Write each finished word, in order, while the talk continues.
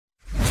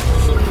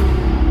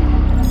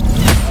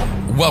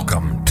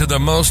Welcome to the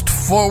most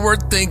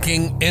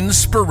forward-thinking,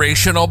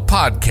 inspirational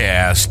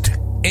podcast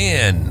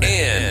in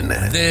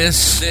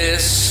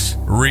this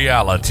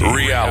reality.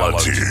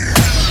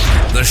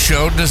 The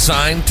show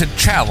designed to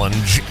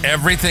challenge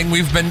everything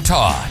we've been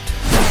taught.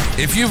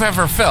 If you've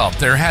ever felt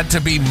there had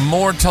to be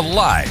more to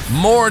life,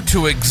 more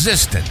to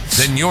existence,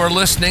 then you're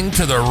listening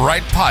to the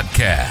right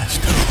podcast.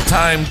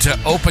 Time to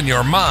open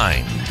your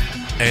mind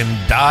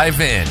and dive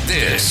in.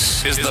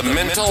 This is the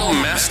Mental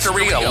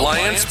Mastery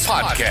Alliance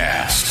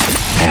podcast.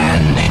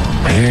 And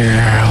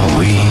here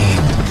we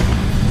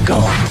go.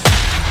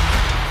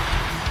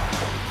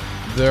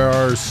 There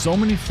are so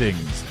many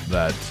things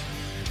that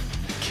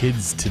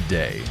kids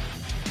today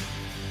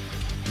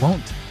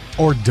won't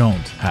or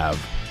don't have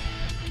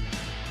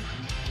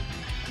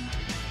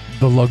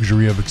the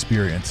luxury of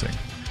experiencing.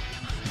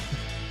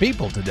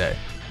 People today.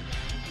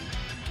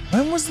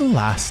 When was the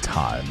last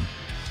time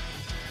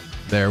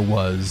there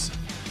was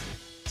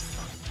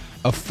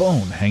a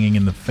phone hanging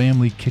in the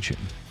family kitchen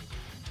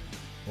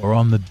or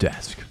on the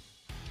desk?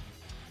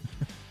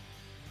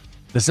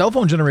 The cell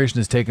phone generation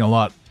has taken a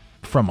lot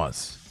from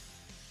us.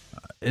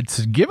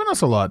 It's given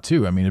us a lot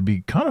too. I mean, it'd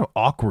be kind of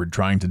awkward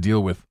trying to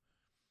deal with.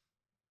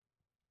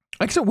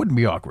 I guess it wouldn't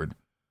be awkward.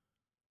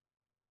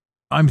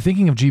 I'm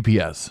thinking of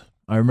GPS.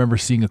 I remember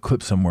seeing a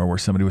clip somewhere where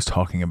somebody was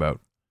talking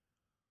about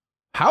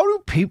how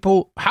did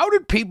people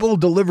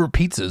deliver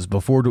pizzas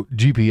before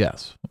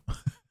GPS?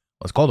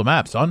 Let's call the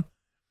map, son.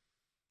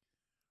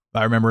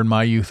 I remember in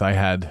my youth, I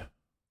had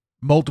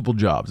multiple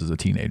jobs as a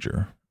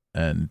teenager,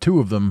 and two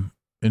of them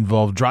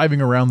involved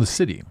driving around the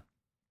city.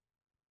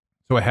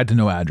 So I had to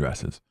know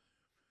addresses,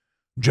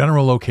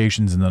 general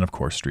locations, and then, of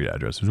course, street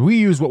addresses. We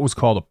used what was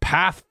called a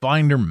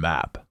Pathfinder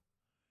map.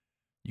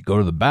 You go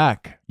to the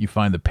back, you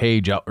find the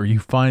page out, or you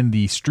find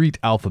the street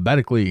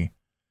alphabetically,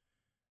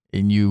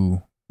 and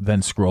you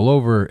then scroll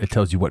over. It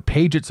tells you what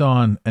page it's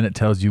on, and it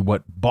tells you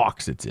what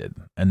box it's in.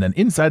 And then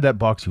inside that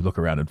box, you look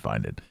around and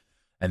find it.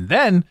 And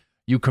then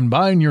you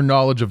combine your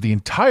knowledge of the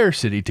entire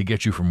city to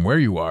get you from where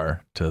you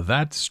are to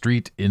that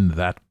street in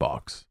that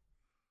box.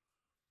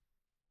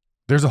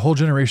 There's a whole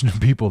generation of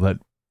people that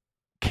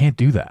can't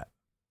do that.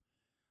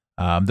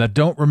 That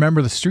don't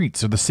remember the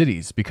streets or the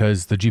cities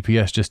because the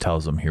GPS just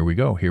tells them, here we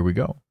go, here we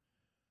go.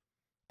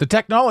 The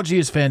technology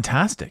is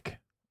fantastic,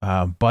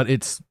 but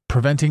it's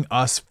preventing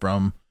us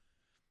from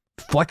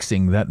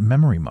flexing that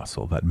memory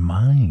muscle, that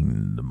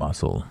mind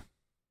muscle.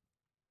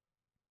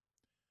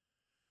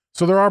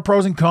 So there are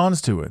pros and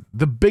cons to it.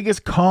 The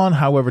biggest con,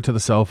 however, to the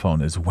cell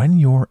phone is when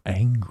you're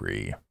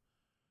angry.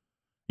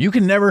 You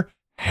can never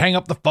hang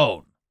up the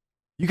phone.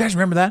 You guys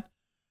remember that?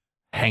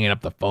 Hanging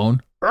up the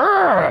phone.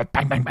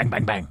 Bang, bang, bang,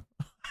 bang, bang.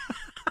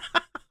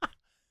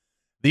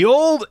 The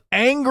old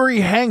angry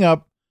hang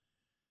up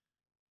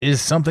is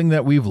something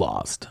that we've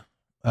lost.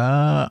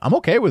 I'm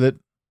okay with it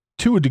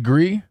to a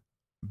degree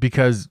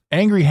because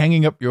angry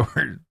hanging up your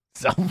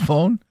cell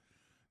phone.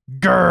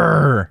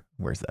 Grr.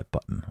 Where's that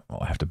button? Oh,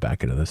 I have to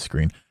back into this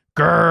screen.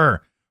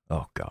 Grr.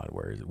 Oh God,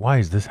 where is it? Why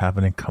is this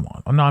happening? Come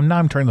on. Oh, no,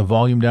 I'm turning the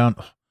volume down.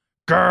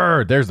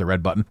 Grr. There's the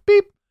red button.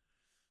 Beep.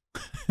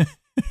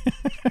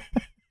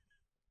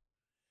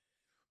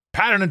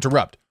 Pattern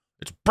interrupt.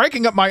 It's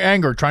breaking up my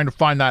anger trying to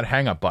find that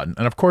hang up button.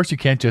 And of course, you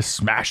can't just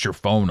smash your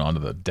phone onto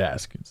the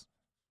desk. You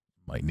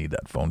might need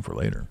that phone for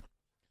later.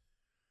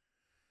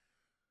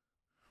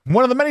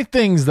 One of the many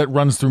things that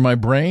runs through my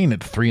brain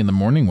at 3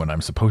 a.m. when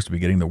I'm supposed to be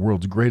getting the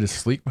world's greatest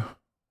sleep.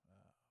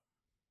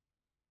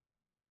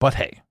 But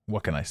hey,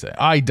 what can I say?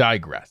 I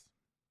digress.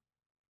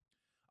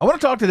 I want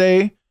to talk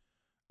today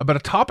about a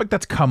topic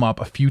that's come up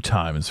a few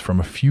times from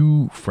a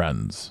few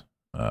friends,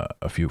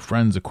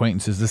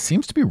 acquaintances. This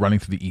seems to be running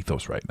through the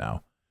ethos right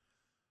now.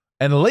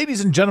 And ladies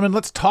and gentlemen,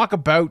 let's talk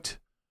about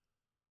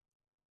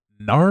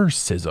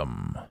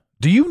narcissism.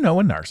 Do you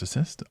know a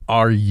narcissist?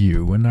 Are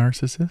you a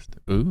narcissist?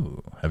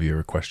 Ooh, have you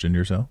ever questioned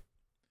yourself?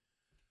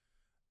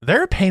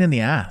 They're a pain in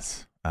the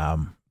ass.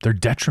 They're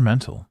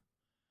detrimental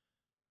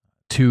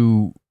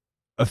to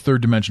a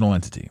third dimensional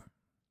entity.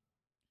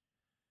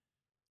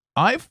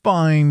 I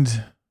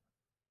find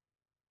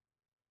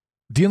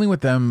dealing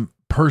with them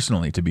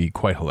personally to be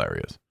quite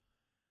hilarious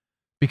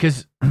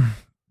because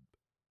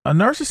a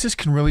narcissist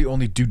can really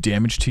only do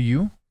damage to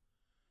you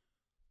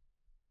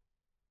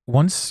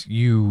once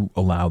you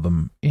allow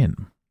them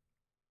in.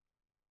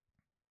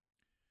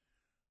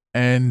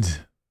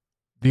 And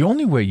the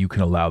only way you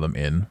can allow them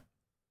in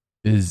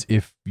is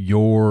if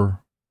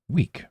you're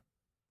weak.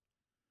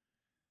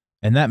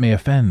 And that may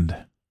offend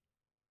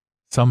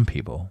some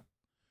people.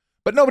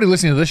 But nobody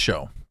listening to this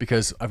show,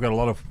 because I've got a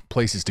lot of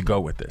places to go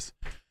with this.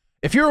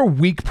 If you're a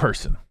weak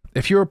person,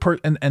 if you're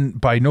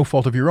and by no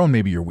fault of your own,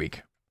 maybe you're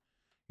weak.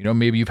 You know,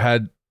 maybe you've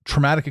had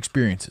traumatic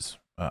experiences.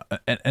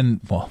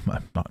 Well,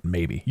 not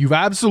maybe. You've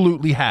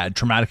absolutely had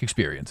traumatic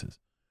experiences.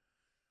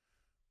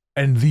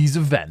 And these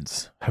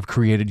events have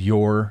created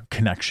your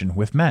connection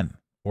with men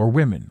or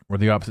women or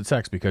the opposite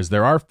sex, because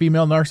there are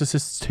female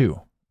narcissists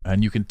too.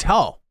 And you can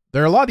tell.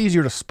 They're a lot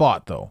easier to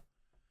spot, though,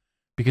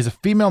 because a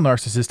female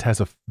narcissist has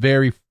a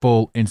very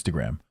full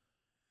Instagram.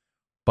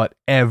 but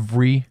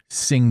every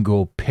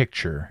single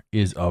picture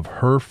is of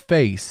her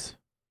face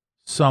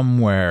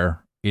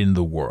somewhere in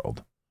the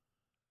world.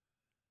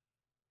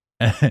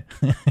 And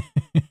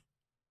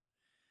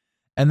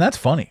that's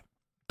funny.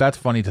 That's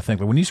funny to think.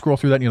 But when you scroll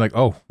through that and you're like,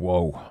 oh,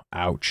 whoa,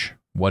 ouch,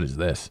 what is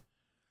this?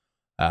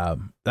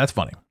 That's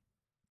funny.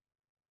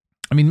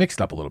 I mean,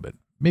 mixed up a little bit.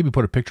 Maybe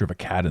put a picture of a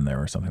cat in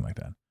there or something like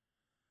that.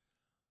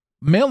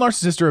 Male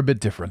narcissists are a bit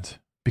different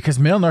because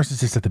male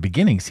narcissists at the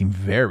beginning seem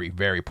very,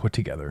 very put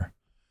together.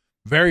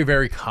 Very,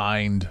 very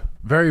kind.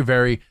 Very,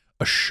 very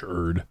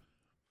assured.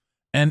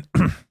 And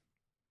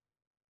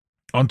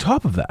on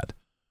top of that,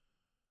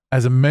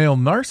 as a male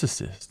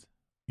narcissist,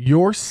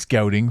 you're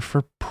scouting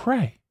for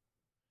prey.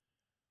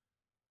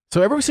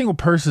 So every single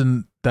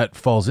person that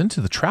falls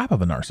into the trap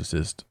of a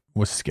narcissist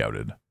was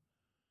scouted.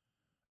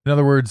 In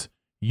other words,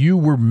 you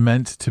were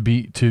meant to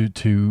be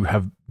to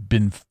have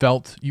been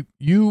felt.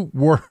 You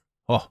were.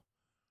 Oh,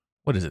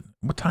 what is it?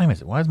 What time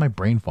is it? Why is my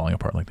brain falling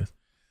apart like this?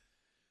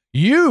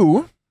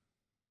 You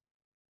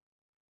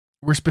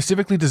were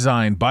specifically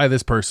designed by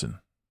this person.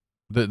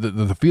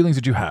 The feelings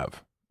that you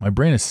have. My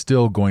brain is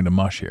still going to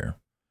mush here.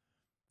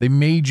 They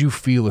made you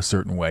feel a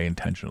certain way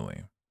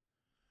intentionally.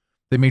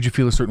 They made you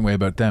feel a certain way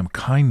about them.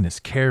 Kindness,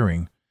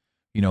 caring,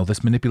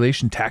 this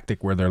manipulation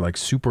tactic where they're like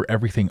super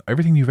everything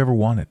you've ever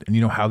wanted. And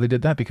you know how they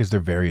did that? Because they're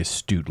very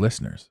astute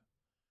listeners.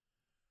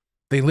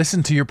 They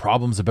listen to your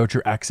problems about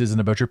your exes and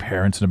about your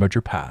parents and about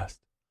your past.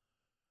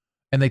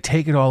 And they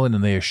take it all in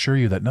and they assure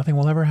you that nothing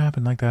will ever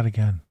happen like that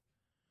again.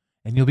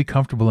 And you'll be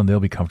comfortable and they'll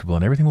be comfortable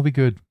and everything will be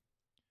good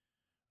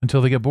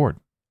until they get bored.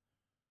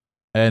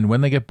 And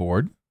when they get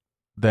bored,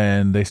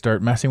 then they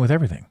start messing with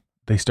everything.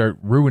 They start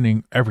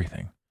ruining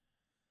everything.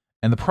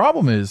 And the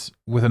problem is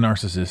with a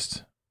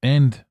narcissist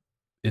and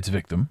its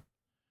victim,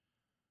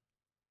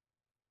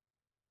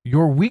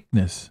 your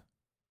weakness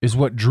is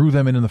what drew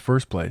them in the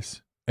first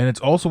place. And it's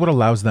also what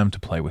allows them to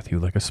play with you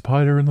like a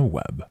spider in the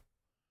web.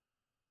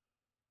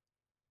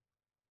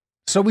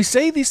 So we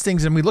say these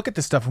things and we look at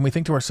this stuff and we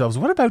think to ourselves,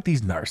 what about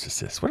these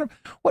narcissists?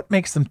 What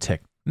makes them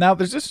tick? Now,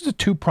 this is a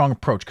two-pronged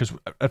approach because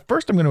at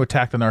first I'm going to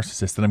attack the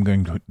narcissist, then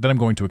I'm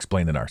going to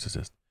explain the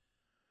narcissist.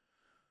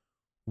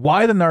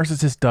 Why the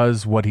narcissist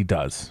does what he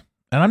does.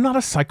 And I'm not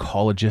a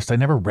psychologist. I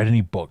never read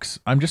any books.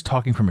 I'm just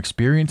talking from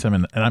experience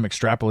and I'm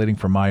extrapolating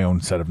from my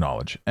own set of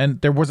knowledge.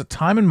 And there was a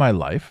time in my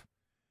life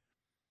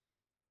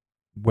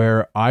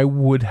where I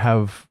would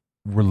have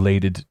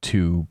related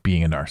to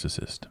being a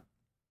narcissist.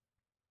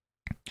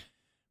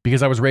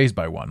 Because I was raised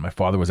by one. My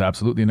father was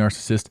absolutely a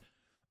narcissist.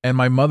 And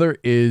my mother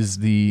is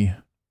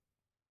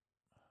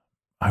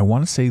I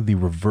want to say the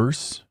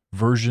reverse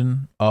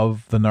version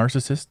of the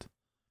narcissist,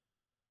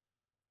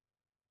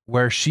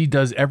 where she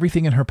does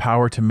everything in her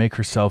power to make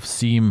herself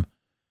seem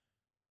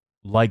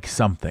like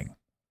something.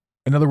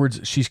 In other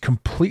words, she's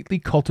completely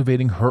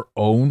cultivating her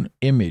own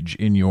image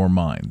in your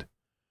mind.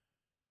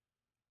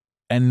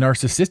 And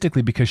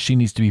narcissistically because she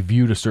needs to be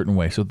viewed a certain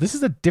way. So this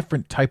is a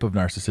different type of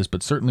narcissist,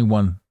 but certainly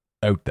one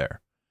out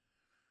there.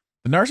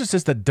 The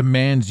narcissist that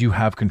demands you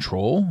have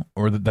control,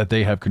 or that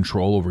they have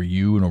control over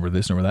you and over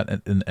this and over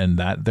that and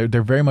that,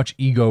 they're very much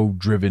ego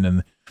driven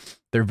and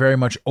they're very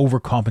much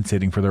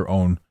overcompensating for their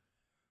own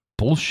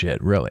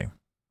bullshit, really.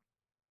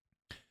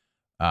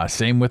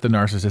 Same with the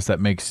narcissist that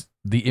makes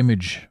the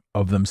image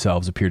of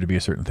themselves appear to be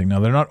a certain thing. Now,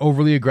 they're not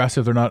overly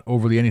aggressive. They're not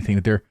overly anything.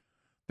 They're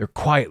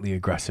quietly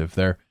aggressive.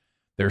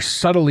 They're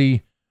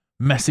subtly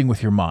messing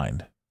with your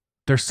mind.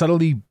 They're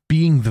subtly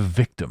being the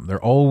victim.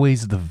 They're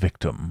always the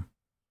victim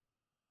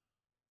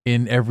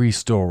in every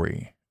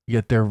story,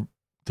 yet they're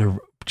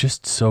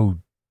just so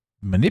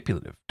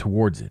manipulative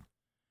towards it.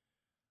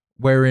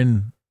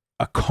 Wherein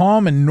a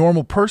calm and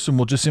normal person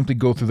will just simply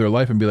go through their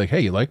life and be like,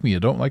 hey, you like me, you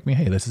don't like me,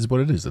 hey, this is what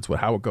it is. That's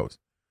how it goes.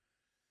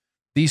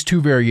 These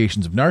two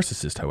variations of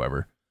narcissist,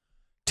 however,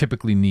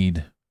 typically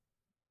need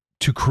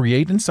to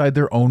create inside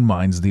their own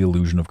minds the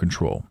illusion of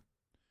control.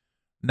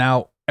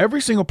 Now,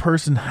 every single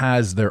person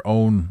has their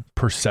own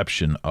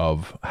perception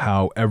of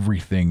how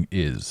everything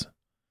is.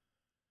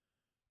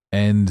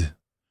 And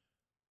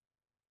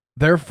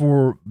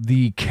therefore,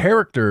 the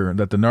character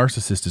that the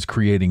narcissist is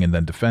creating and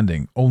then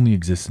defending only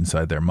exists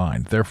inside their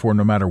mind. Therefore,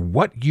 no matter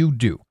what you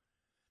do,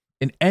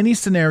 in any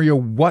scenario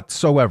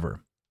whatsoever,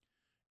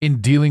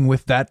 in dealing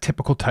with that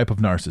typical type of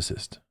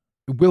narcissist,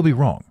 it will be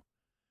wrong.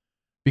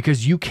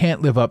 Because you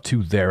can't live up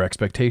to their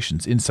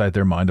expectations inside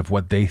their mind of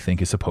what they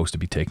think is supposed to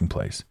be taking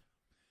place.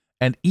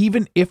 And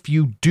even if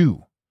you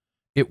do,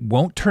 it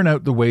won't turn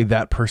out the way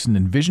that person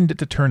envisioned it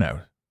to turn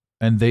out.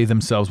 And they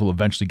themselves will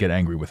eventually get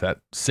angry with that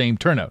same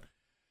turnout,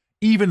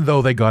 even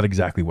though they got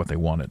exactly what they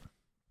wanted.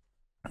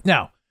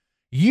 Now,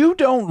 you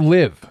don't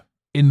live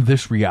in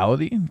this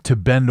reality to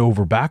bend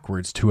over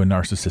backwards to a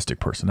narcissistic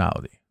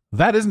personality.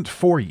 That isn't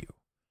for you.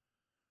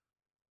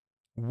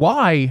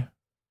 Why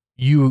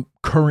you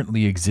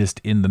currently exist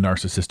in the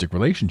narcissistic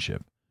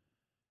relationship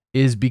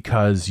is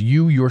because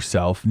you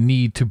yourself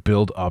need to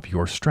build up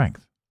your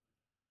strength.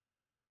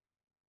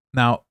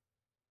 Now,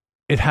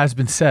 it has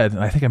been said,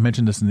 and I think I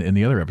mentioned this in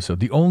the other episode,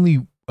 the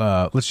only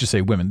let's just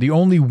say women, the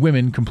only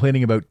women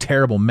complaining about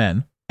terrible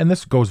men, and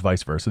this goes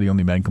vice versa, the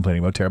only men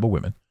complaining about terrible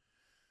women,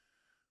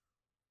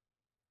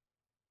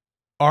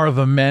 are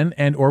the men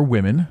and or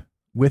women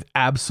with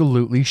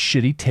absolutely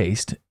shitty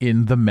taste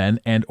in the men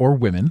and or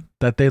women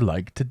that they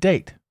like to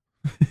date.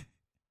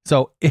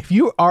 So if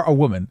you are a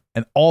woman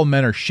and all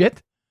men are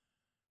shit,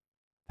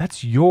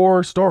 that's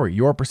your story,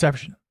 your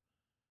perception,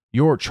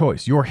 your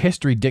choice. Your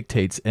history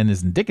dictates and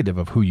is indicative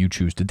of who you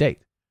choose to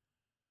date.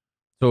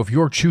 So if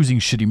you're choosing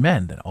shitty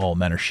men, then all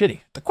men are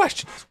shitty. The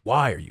question is,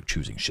 why are you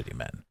choosing shitty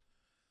men?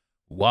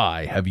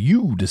 Why have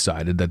you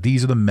decided that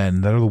these are the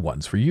men that are the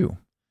ones for you?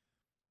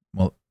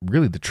 Well,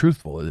 really the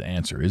truthful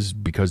answer is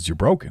because you're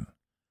broken.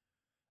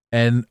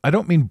 And I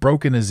don't mean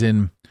broken as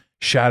in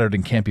shattered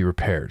and can't be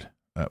repaired.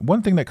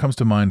 One thing that comes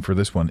to mind for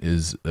this one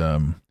is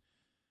the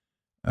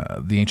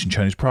ancient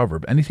Chinese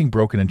proverb, anything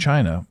broken in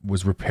China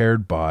was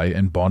repaired by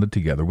and bonded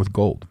together with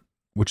gold,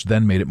 which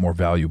then made it more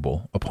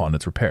valuable upon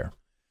its repair,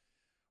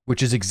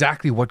 which is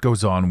exactly what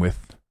goes on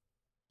with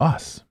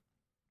us.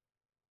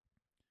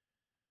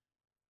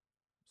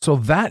 So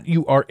that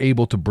you are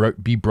able to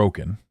be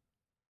broken,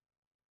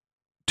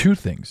 two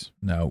things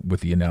now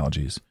with the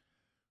analogies.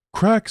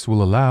 Cracks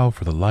will allow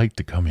for the light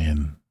to come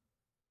in.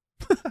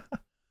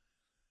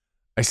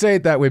 I say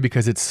it that way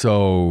because it's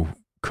so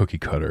cookie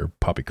cutter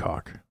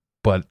poppycock,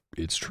 but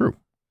it's true.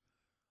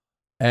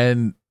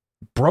 And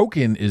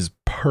broken is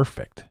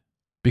perfect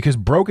because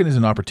broken is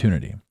an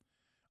opportunity.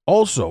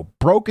 Also,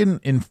 broken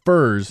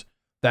infers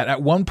that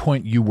at one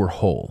point you were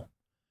whole,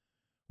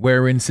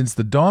 wherein since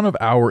the dawn of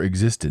our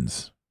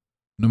existence,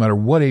 no matter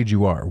what age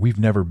you are, we've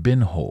never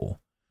been whole.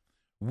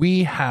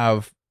 We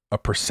have a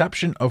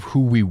perception of who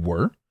we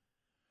were,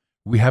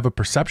 we have a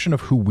perception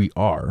of who we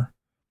are,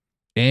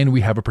 and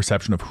we have a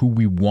perception of who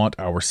we want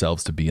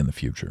ourselves to be in the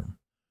future.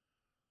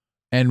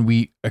 And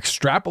we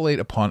extrapolate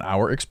upon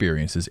our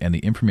experiences and the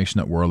information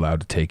that we're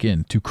allowed to take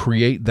in to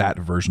create that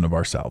version of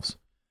ourselves.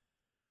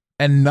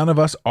 And none of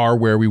us are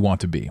where we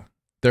want to be.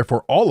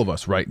 Therefore, all of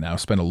us right now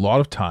spend a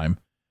lot of time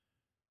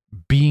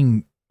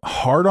being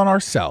hard on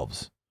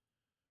ourselves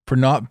for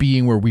not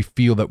being where we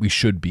feel that we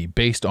should be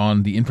based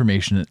on the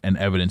information and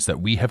evidence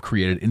that we have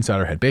created inside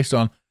our head, based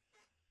on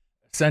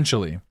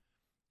essentially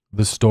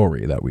the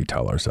story that we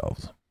tell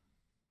ourselves.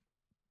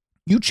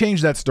 You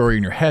change that story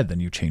in your head, then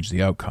you change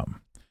the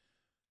outcome.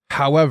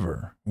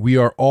 However, we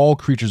are all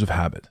creatures of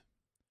habit,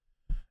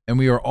 and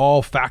we are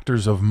all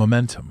factors of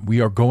momentum. We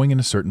are going in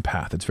a certain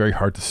path. It's very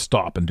hard to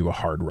stop and do a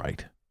hard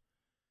right.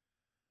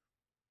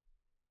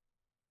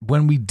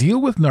 When we deal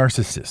with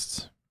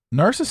narcissists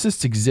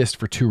exist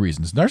for two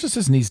reasons.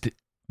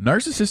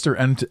 Narcissists are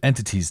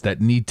entities that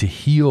need to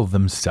heal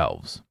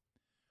themselves.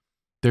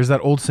 There's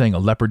that old saying, a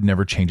leopard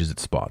never changes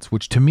its spots,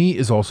 which to me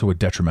is also a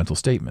detrimental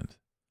statement.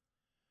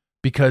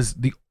 Because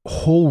the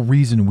whole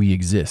reason we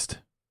exist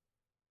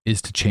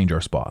is to change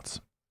our spots.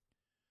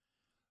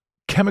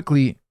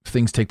 Chemically,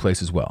 things take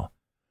place as well.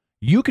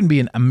 You can be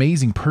an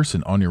amazing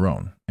person on your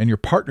own, and your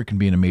partner can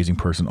be an amazing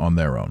person on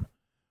their own.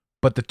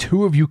 But the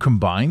two of you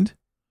combined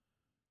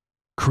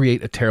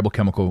create a terrible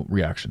chemical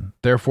reaction.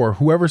 Therefore,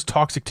 whoever's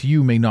toxic to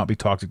you may not be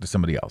toxic to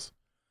somebody else.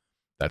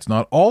 That's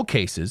not all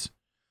cases,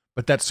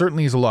 but that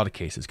certainly is a lot of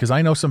cases, because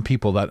I know some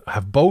people that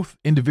have both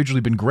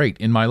individually been great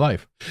in my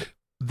life.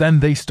 Then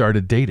they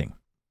started dating.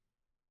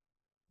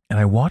 And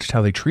I watched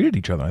how they treated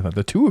each other. I thought,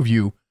 the two of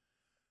you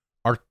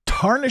are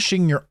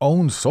tarnishing your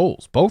own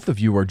souls. Both of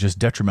you are just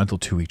detrimental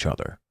to each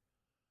other.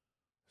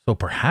 So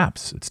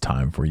perhaps it's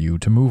time for you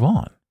to move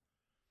on.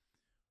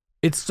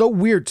 It's so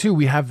weird, too.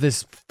 We have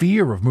this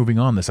fear of moving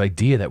on, this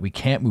idea that we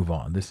can't move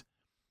on.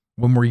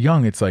 When we're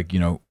young, it's like,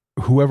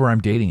 whoever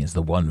I'm dating is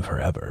the one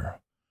forever.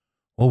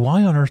 Well,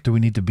 why on earth do we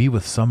need to be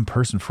with some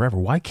person forever?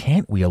 Why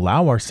can't we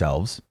allow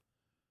ourselves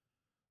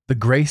the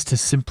grace to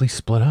simply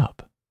split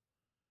up?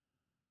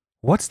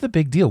 What's the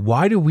big deal?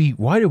 Why do we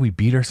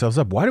beat ourselves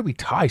up? Why do we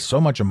tie so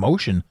much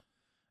emotion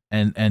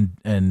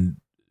and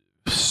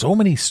so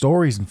many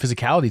stories and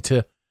physicality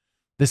to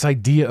this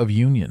idea of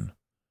union?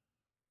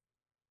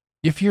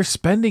 If you're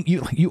spending,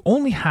 you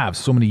only have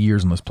so many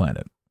years on this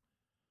planet,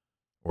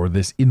 or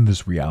in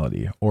this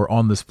reality, or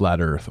on this flat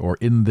earth, or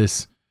in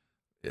this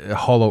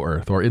hollow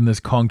earth, or in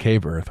this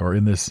concave earth, or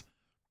in this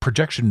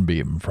projection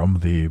beam from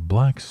the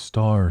black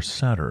star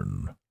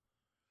Saturn.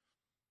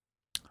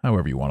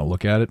 However you want to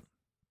look at it.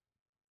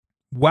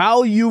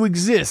 While you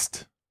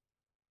exist,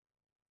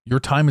 your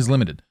time is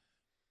limited.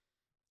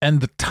 And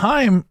the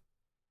time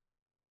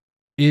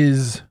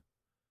is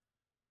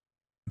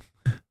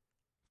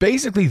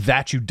basically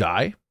that you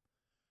die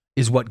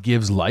is what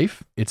gives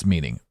life its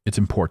meaning, its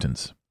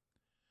importance.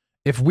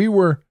 If we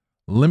were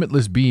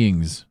limitless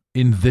beings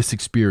in this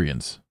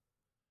experience,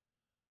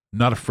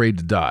 not afraid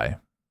to die,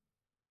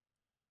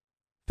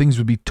 things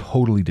would be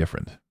totally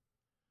different.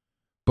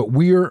 But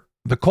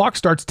the clock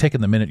starts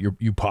ticking the minute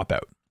you pop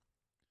out.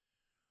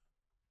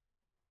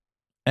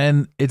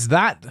 And it's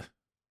that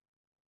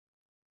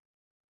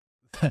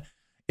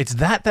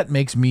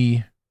makes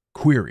me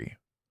query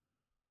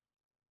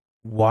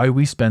why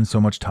we spend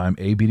so much time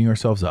beating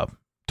ourselves up,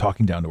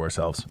 talking down to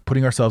ourselves,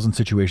 putting ourselves in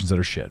situations that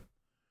are shit.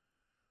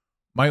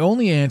 My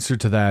only answer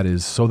to that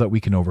is so that we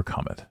can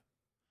overcome it.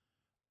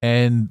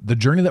 And the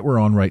journey that we're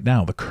on right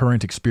now, the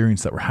current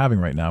experience that we're having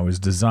right now, is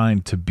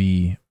designed to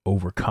be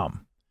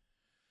overcome.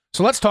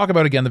 So let's talk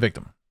about, again, the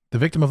victim. The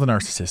victim of the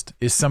narcissist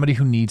is somebody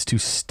who needs to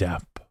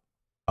step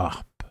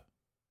up.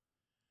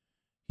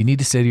 You need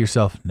to say to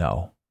yourself,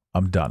 no,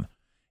 I'm done.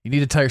 You need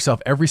to tell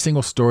yourself every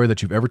single story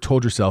that you've ever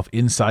told yourself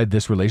inside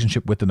this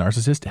relationship with the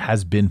narcissist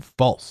has been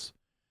false.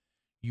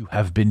 You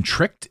have been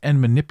tricked and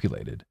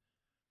manipulated.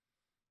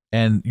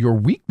 And your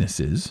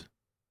weaknesses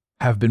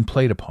have been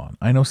played upon.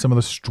 I know some of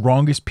the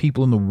strongest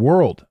people in the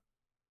world,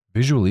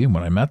 visually,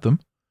 when I met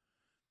them,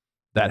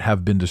 that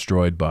have been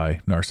destroyed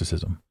by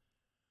narcissism.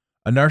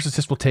 A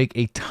narcissist will take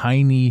a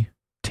tiny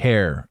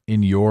tear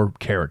in your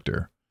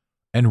character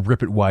and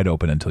rip it wide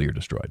open until you're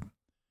destroyed.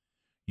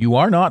 You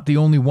are not the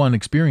only one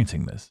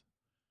experiencing this.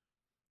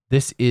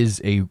 This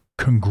is a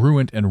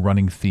congruent and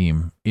running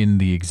theme in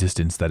the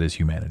existence that is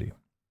humanity.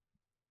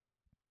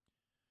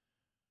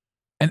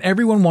 And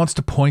everyone wants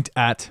to point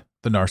at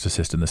the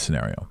narcissist in this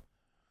scenario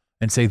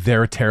and say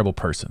they're a terrible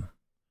person.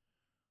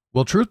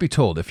 Well, truth be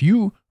told, if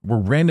you were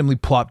randomly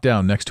plopped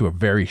down next to a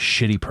very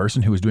shitty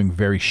person who is doing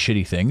very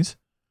shitty things,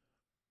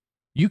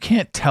 you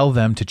can't tell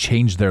them to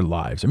change their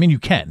lives. I mean, you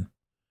can,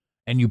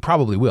 and you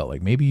probably will.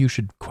 Like, maybe you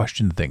should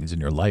question things in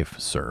your life,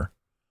 sir.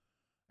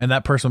 And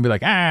that person will be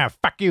like,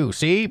 fuck you,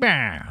 see?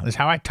 This is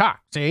how I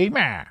talk, see?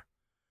 And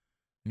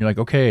you're like,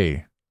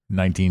 okay,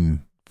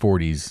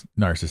 1940s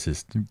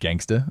narcissist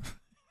gangsta.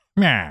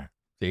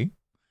 See?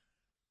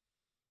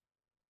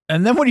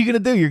 And then what are you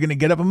going to do? You're going to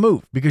get up and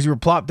move because you were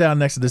plopped down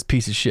next to this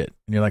piece of shit.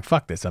 And you're like,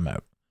 fuck this, I'm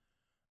out.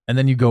 And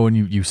then you go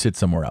and you sit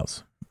somewhere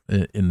else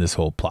in this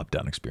whole plop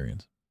down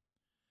experience.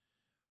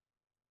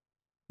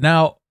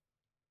 Now,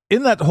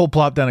 in that whole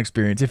plop down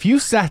experience, if you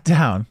sat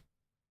down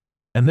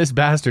and this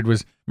bastard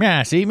was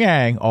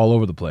all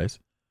over the place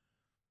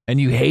and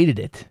you hated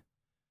it,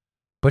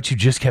 but you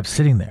just kept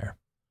sitting there,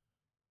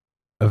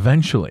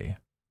 eventually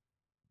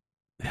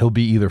he'll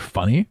be either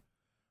funny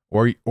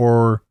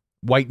or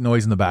white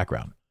noise in the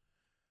background.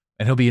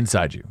 And he'll be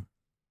inside you.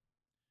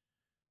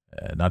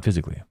 Not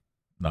physically.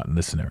 Not in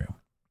this scenario.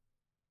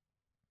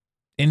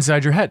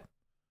 Inside your head.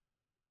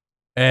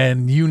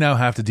 And you now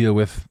have to deal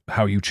with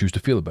how you choose to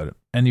feel about it.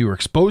 And you were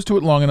exposed to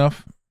it long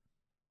enough.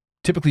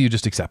 Typically, you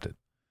just accept it.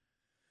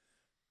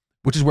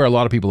 Which is where a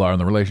lot of people are in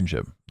the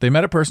relationship. They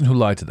met a person who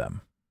lied to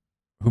them,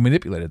 who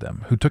manipulated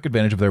them, who took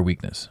advantage of their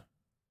weakness.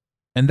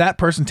 And that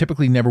person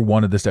typically never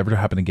wanted this ever to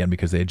happen again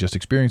because they had just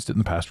experienced it in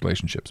the past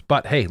relationships.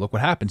 But hey, look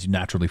what happens. You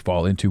naturally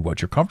fall into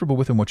what you're comfortable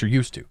with and what you're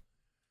used to.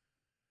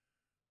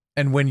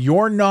 And when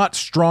you're not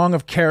strong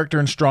of character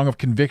and strong of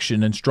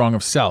conviction and strong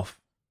of self,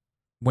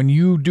 when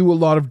you do a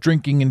lot of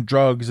drinking and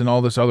drugs and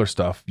all this other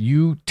stuff,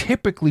 you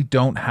typically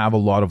don't have a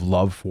lot of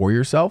love for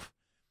yourself.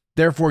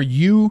 Therefore,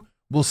 you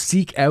will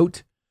seek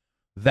out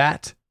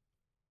that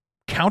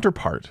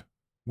counterpart,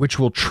 which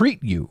will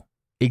treat you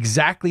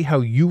exactly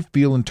how you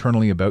feel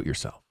internally about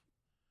yourself.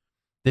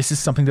 This is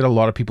something that a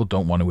lot of people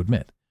don't want to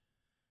admit,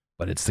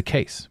 but it's the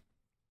case.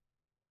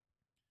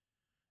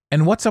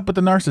 And what's up with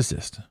the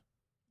narcissist?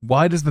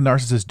 Why does the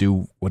narcissist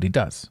do what he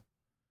does?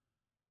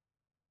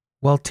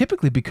 Well,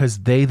 typically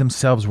because they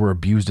themselves were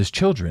abused as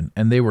children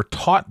and they were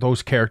taught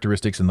those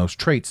characteristics and those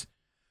traits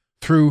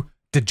through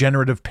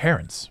degenerative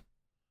parents,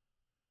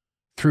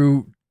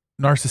 through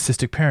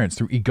narcissistic parents,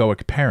 through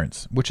egoic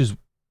parents, which is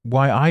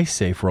why I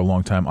say for a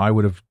long time I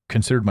would have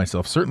considered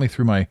myself, certainly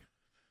through my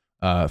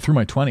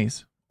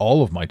 20s,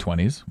 all of my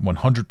 20s,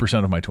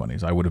 100% of my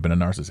 20s, I would have been a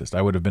narcissist.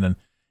 I would have been an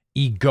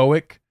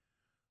egoic,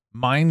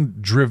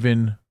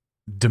 mind-driven,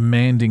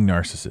 demanding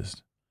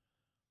narcissist,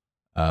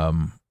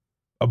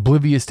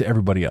 oblivious to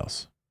everybody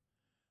else.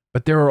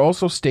 But there are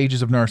also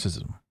stages of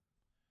narcissism.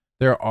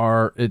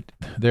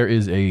 There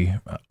is a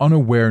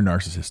unaware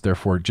narcissist,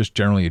 therefore just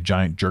generally a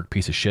giant jerk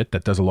piece of shit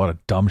that does a lot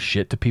of dumb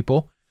shit to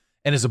people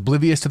and is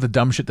oblivious to the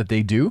dumb shit that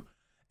they do,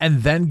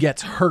 and then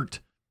gets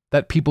hurt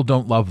that people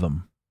don't love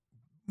them.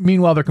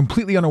 Meanwhile, they're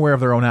completely unaware of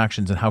their own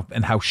actions and how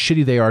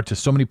shitty they are to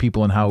so many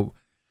people and how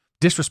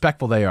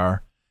disrespectful they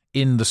are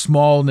in the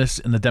smallness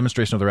and the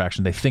demonstration of their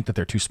action. They think that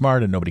they're too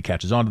smart and nobody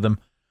catches on to them,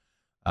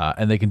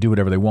 and they can do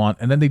whatever they want.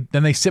 And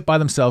then they sit by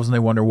themselves and they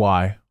wonder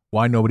why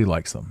nobody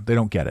likes them. They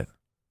don't get it.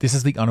 This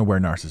is the unaware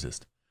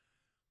narcissist.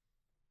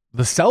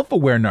 The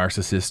self-aware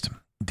narcissist,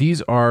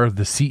 these are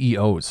the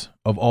CEOs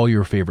of all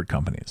your favorite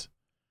companies.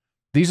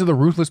 These are the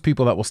ruthless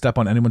people that will step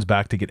on anyone's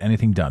back to get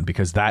anything done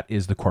because that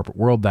is the corporate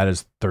world. That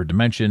is third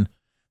dimension.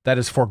 That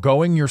is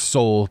foregoing your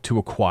soul to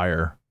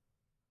acquire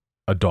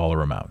a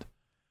dollar amount.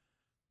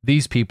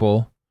 These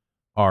people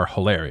are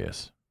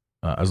hilarious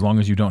as long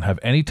as you don't have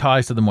any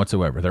ties to them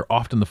whatsoever. They're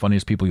often the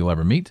funniest people you'll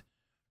ever meet.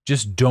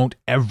 Just don't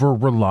ever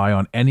rely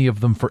on any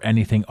of them for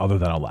anything other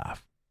than a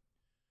laugh.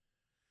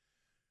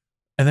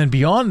 And then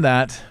beyond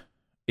that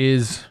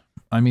is,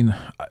 I'm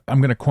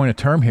going to coin a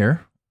term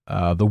here,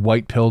 the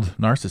white-pilled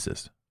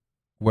narcissist,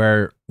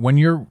 where when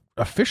you're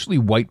officially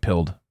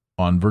white-pilled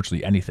on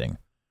virtually anything,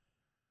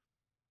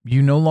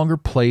 you no longer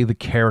play the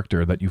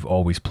character that you've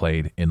always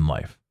played in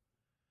life.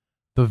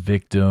 The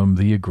victim,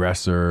 the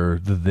aggressor,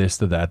 the this,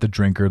 the that, the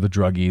drinker, the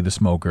druggie, the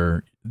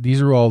smoker.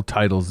 These are all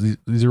titles.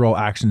 These are all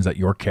actions that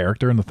your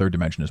character in the third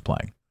dimension is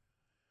playing.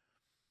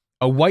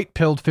 A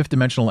white-pilled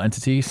fifth-dimensional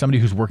entity, somebody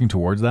who's working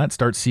towards that,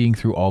 starts seeing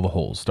through all the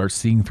holes, starts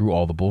seeing through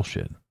all the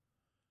bullshit.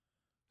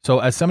 So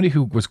as somebody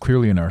who was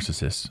clearly a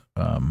narcissist,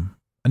 an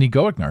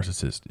egoic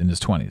narcissist in his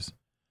 20s,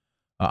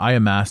 I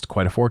amassed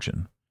quite a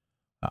fortune.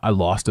 I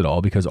lost it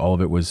all because all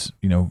of it was,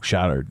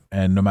 shattered.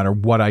 And no matter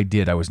what I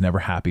did, I was never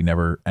happy,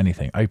 never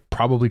anything. I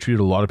probably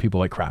treated a lot of people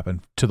like crap. And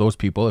to those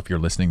people, if you're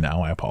listening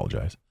now, I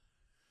apologize.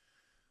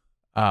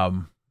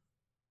 And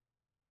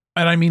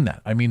I mean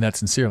that. I mean that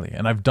sincerely.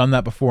 And I've done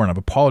that before, and I've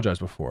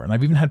apologized before. And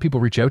I've even had people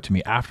reach out to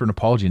me after an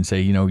apology and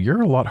say,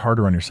 you're a lot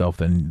harder on yourself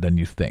than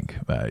you think.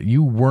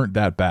 You weren't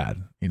that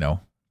bad,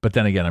 But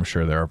then again, I'm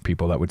sure there are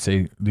people that would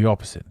say the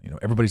opposite.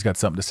 Everybody's got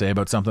something to say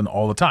about something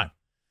all the time.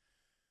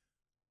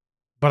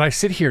 But I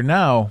sit here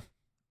now,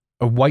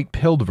 a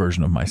white-pilled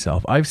version of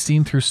myself. I've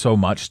seen through so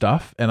much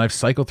stuff, and I've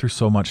cycled through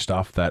so much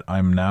stuff that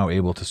I'm now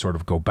able to sort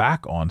of go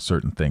back on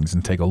certain things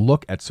and take a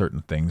look at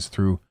certain things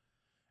through,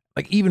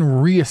 like, even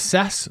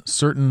reassess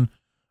certain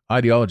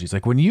ideologies.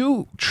 Like, when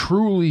you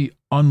truly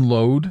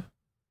unload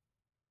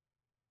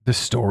the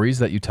stories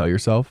that you tell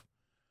yourself,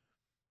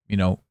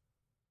 the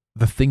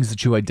things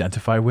that you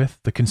identify with,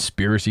 the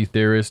conspiracy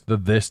theorist, the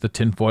this, the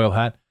tinfoil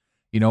hat,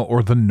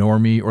 or the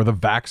normie, or the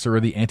vaxxer,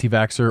 or the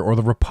anti-vaxxer, or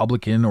the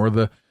Republican, or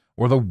the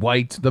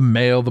white, the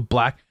male, the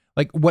black,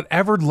 like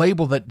whatever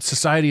label that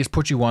society has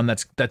put you on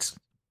that's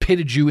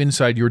pitted you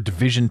inside your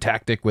division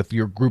tactic with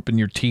your group and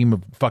your team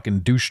of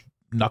fucking douche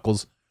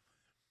knuckles.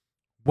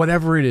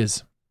 Whatever it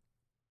is,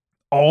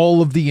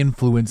 all of the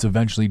influence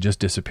eventually just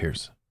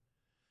disappears.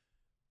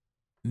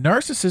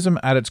 Narcissism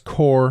at its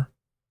core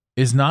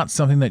is not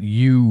something that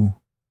you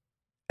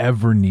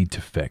ever need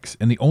to fix.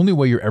 And the only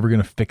way you're ever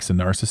going to fix a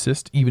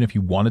narcissist, even if you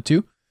wanted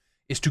to,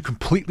 is to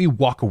completely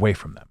walk away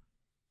from them.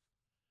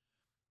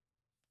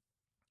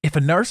 If a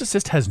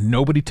narcissist has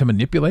nobody to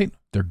manipulate,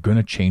 they're going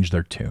to change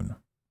their tune.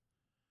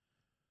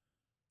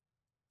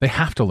 They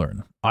have to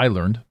learn. I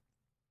learned.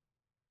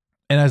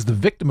 And as the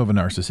victim of a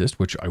narcissist,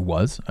 which I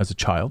was as a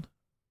child,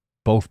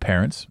 both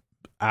parents,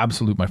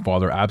 my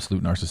father,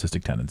 absolute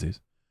narcissistic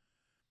tendencies.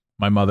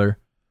 My mother,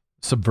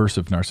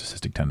 subversive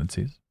narcissistic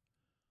tendencies.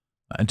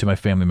 And to my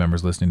family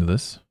members listening to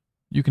this,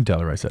 you can tell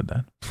her I said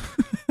that.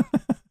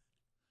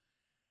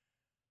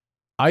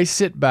 I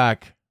sit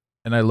back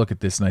and I look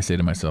at this and I say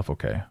to myself,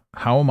 okay,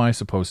 how am I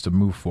supposed to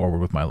move forward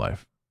with my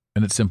life?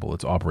 And it's simple.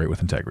 It's operate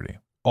with integrity.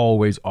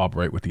 Always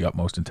operate with the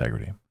utmost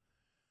integrity.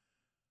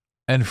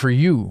 And for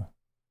you,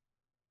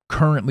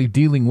 currently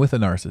dealing with a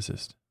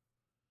narcissist,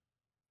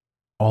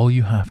 all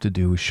you have to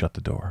do is shut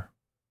the door.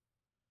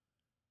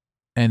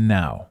 And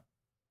now,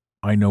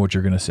 I know what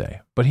you're going to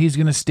say, but he's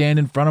going to stand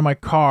in front of my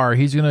car.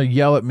 He's going to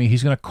yell at me.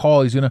 He's going to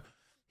call. He's going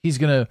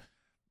to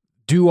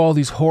do all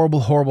these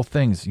horrible, horrible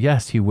things.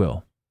 Yes, he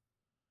will.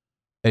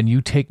 And you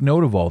take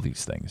note of all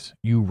these things.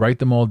 You write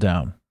them all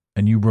down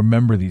and you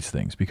remember these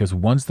things, because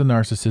once the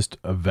narcissist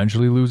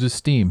eventually loses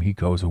steam, he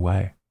goes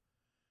away.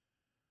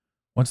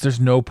 Once there's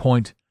no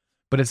point,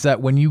 but it's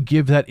that when you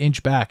give that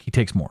inch back, he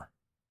takes more.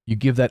 You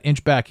give that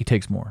inch back, he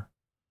takes more.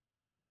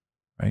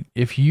 Right?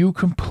 If you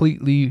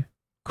completely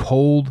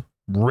cold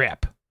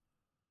rip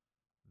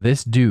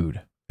this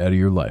dude out of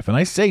your life. And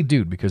I say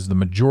dude because the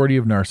majority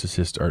of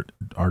narcissists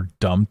are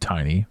dumb,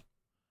 tiny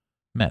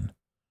men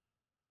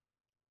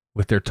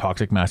with their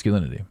toxic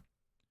masculinity.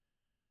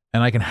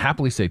 And I can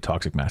happily say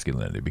toxic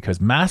masculinity because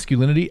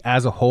masculinity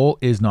as a whole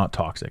is not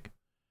toxic,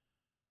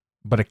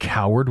 but a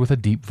coward with a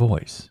deep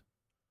voice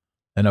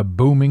and a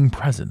booming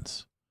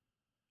presence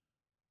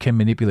can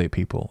manipulate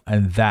people.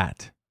 And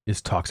that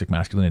is toxic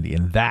masculinity.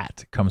 And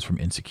that comes from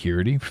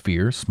insecurity,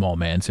 fear, small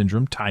man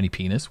syndrome, tiny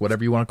penis,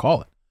 whatever you want to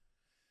call it.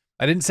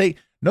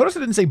 Notice I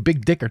didn't say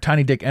big dick or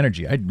tiny dick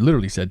energy. I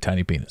literally said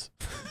tiny penis.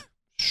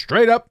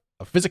 Straight up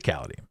a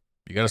physicality.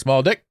 You got a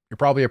small dick, you're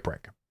probably a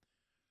prick.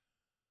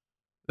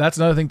 That's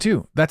another thing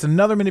too. That's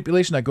another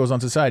manipulation that goes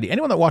on society.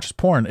 Anyone that watches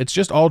porn, it's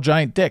just all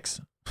giant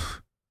dicks.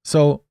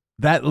 So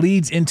that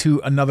leads into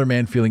another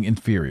man feeling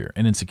inferior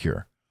and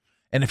insecure.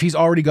 And if he's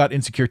already got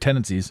insecure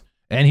tendencies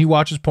and he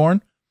watches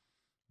porn,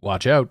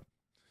 watch out.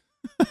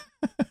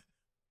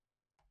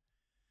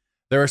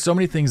 There are so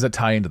many things that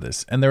tie into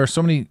this. And there are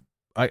so many,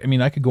 I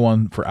could go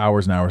on for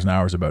hours and hours and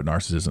hours about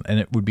narcissism, and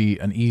it would be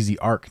an easy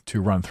arc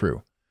to run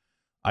through.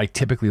 I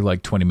typically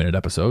like 20-minute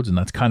episodes, and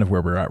that's kind of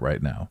where we're at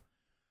right now.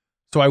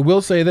 So I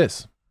will say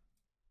this.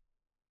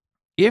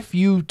 If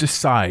you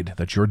decide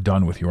that you're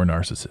done with your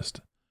narcissist,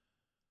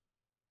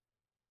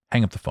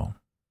 hang up the phone.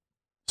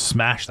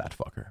 Smash that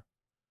fucker.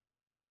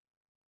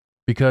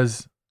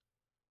 Because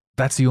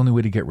that's the only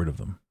way to get rid of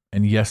them.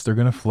 And yes, they're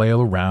going to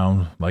flail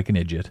around like an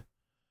idiot.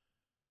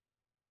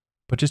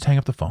 But just hang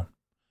up the phone.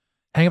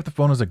 Hang up the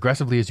phone as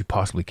aggressively as you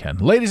possibly can.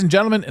 Ladies and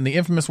gentlemen, in the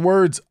infamous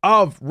words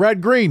of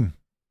Red Green,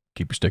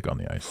 keep your stick on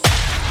the ice.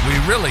 We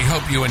really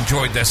hope you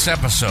enjoyed this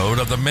episode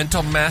of the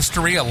Mental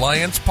Mastery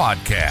Alliance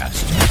podcast.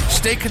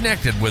 Stay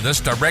connected with us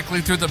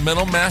directly through the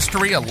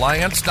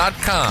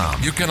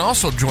mentalmasteryalliance.com. You can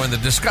also join the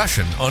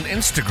discussion on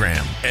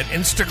Instagram at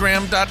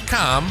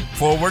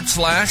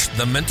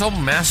instagram.com/the Mental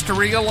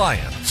Mastery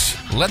Alliance.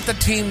 Let the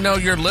team know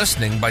you're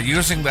listening by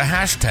using the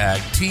hashtag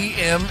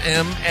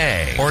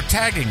TMMA or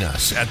tagging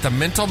us at the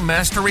Mental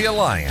Mastery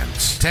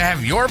Alliance. To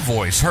have your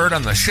voice heard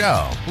on the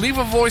show, leave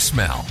a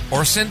voicemail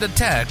or send a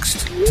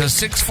text to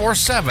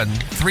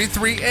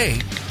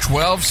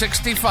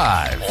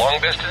 647-338-1265.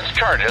 Long-distance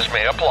charges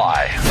may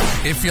apply.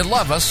 If you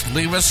love us,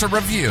 leave us a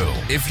review.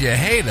 If you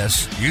hate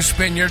us, you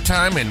spend your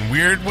time in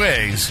weird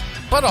ways,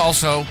 but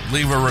also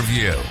leave a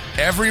review.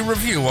 Every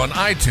review on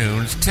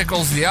iTunes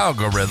tickles the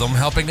algorithm,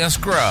 helping us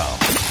grow.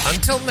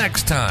 Until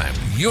next time,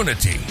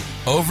 unity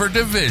over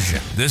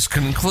division. This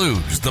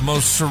concludes the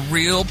most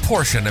surreal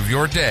portion of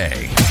your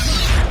day.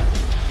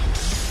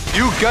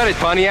 You got it,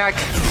 Pontiac.